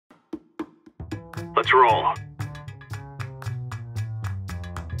Let's roll.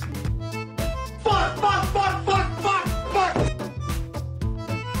 Fuck!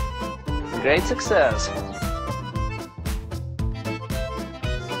 Great success.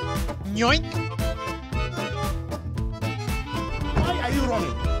 Yoink! Why are you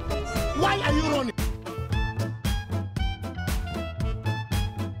running? Why are you running?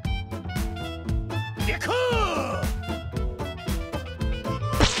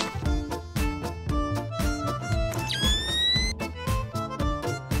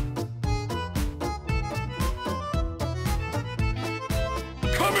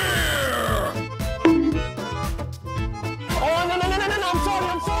 Come here! Oh, no,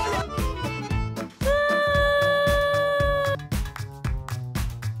 I'm sorry.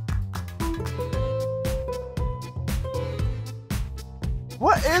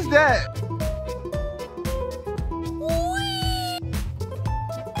 What is that?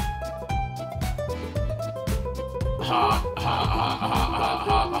 Ha.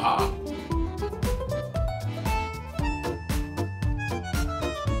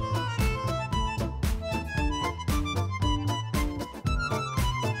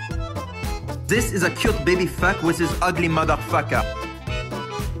 This is a cute baby fuck with his ugly motherfucker.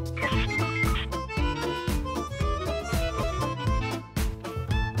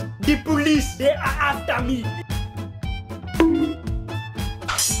 The police, they are after me.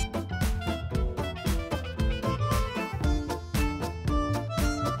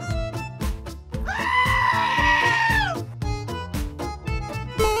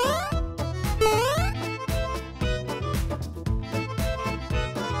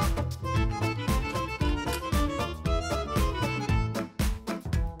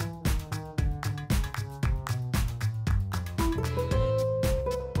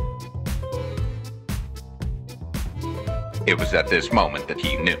 It was at this moment that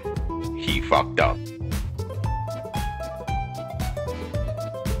he knew. He fucked up.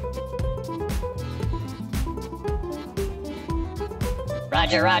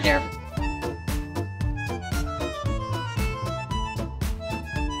 Roger.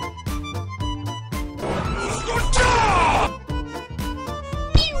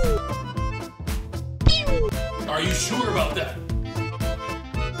 Are you sure about that?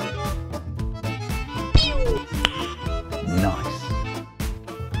 Nice.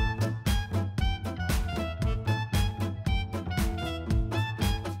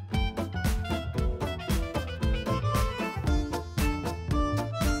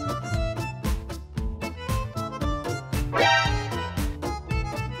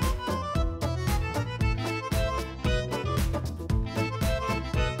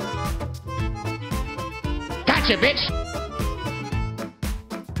 Gotcha, bitch!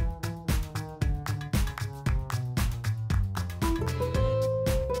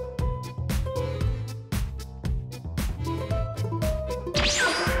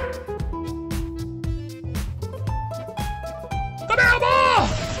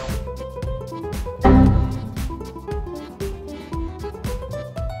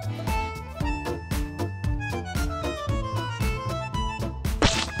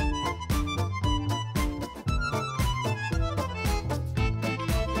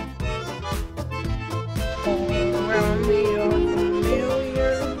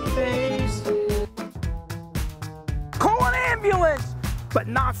 Call an ambulance, but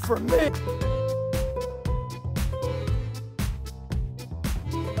not for me.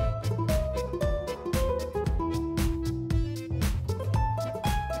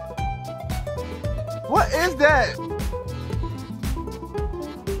 What is that?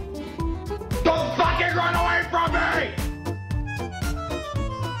 Don't fucking run away from me!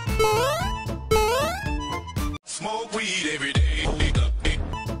 Smoke weed every day.